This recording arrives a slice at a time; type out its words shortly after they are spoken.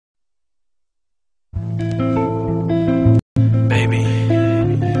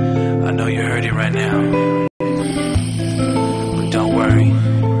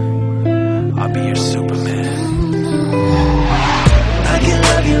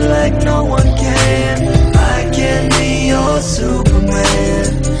like no one can. I can be your Superman.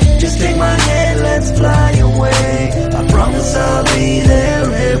 Just take my hand, let's fly away. I promise I'll be there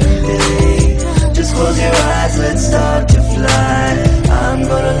every day. Just close your eyes, let's start to fly. I'm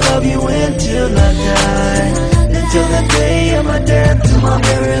gonna love you until I die. Until the day of my death, to my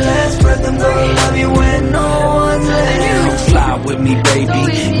very last breath, I'm gonna love you when no one's left. Fly with me, baby.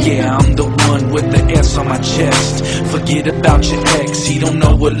 Yeah, I'm the one with the S on my chest. Forget about your ex, he don't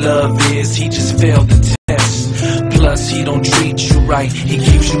know what love is. He just failed the test. Plus, he don't treat you right. He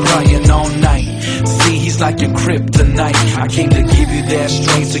keeps you crying all night. See, he's like your kryptonite. I came to give you that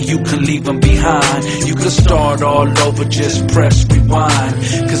strength so you can leave him behind. You could start all over, just press rewind.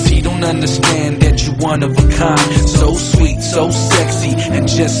 Cause he don't understand that you one of a kind. So sweet, so sexy, and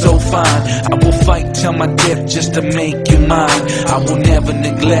just so fine. I will fight till my death just to make you mine. I will never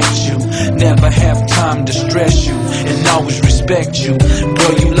neglect you, never have time to stress you, and always respect you.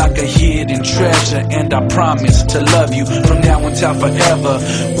 Girl, you like a hidden treasure, and I promise to love you from now until forever.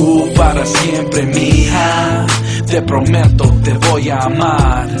 Para siempre, mija. Te prometo, te voy a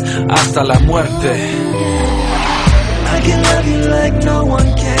amar hasta la muerte. I can love you like no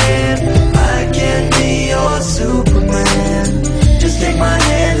one can. I can be your Superman. Just take my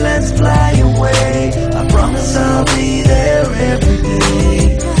hand, let's fly away. I promise I'll be there every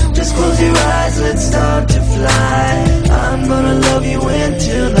day. Just close your eyes, let's start to fly. I'm gonna love you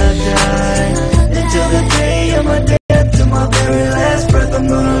until I die. Until the day of my death, to my very last breath, I'm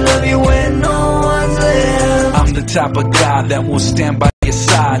gonna love you when no one's left. I'm the type of guy that will stand by your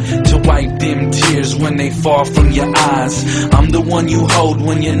side to wipe them tears when they fall from your eyes. I'm the one you hold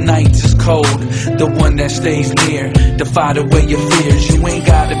when your night is cold, the one that stays near to fight away your fears. You ain't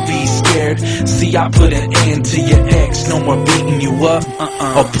gotta be scared. See, I put an end to your ex. No more beating you up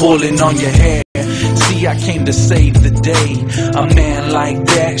or pulling on your hair. See, I came to save the day. A man like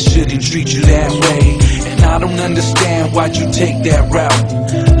that shouldn't treat you that way. And I don't understand why'd you take that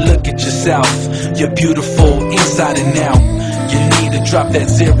route. Look at yourself, you're beautiful inside and out. You need to drop that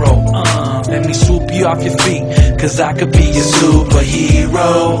zero. Let me swoop you off your feet, cause I could be your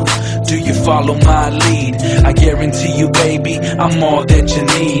superhero. Do you follow my lead? I guarantee you, baby, I'm all that you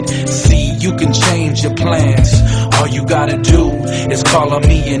need. See, you can change your plans. All you gotta do is call on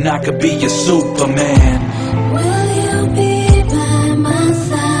me and I could be your Superman. Will you be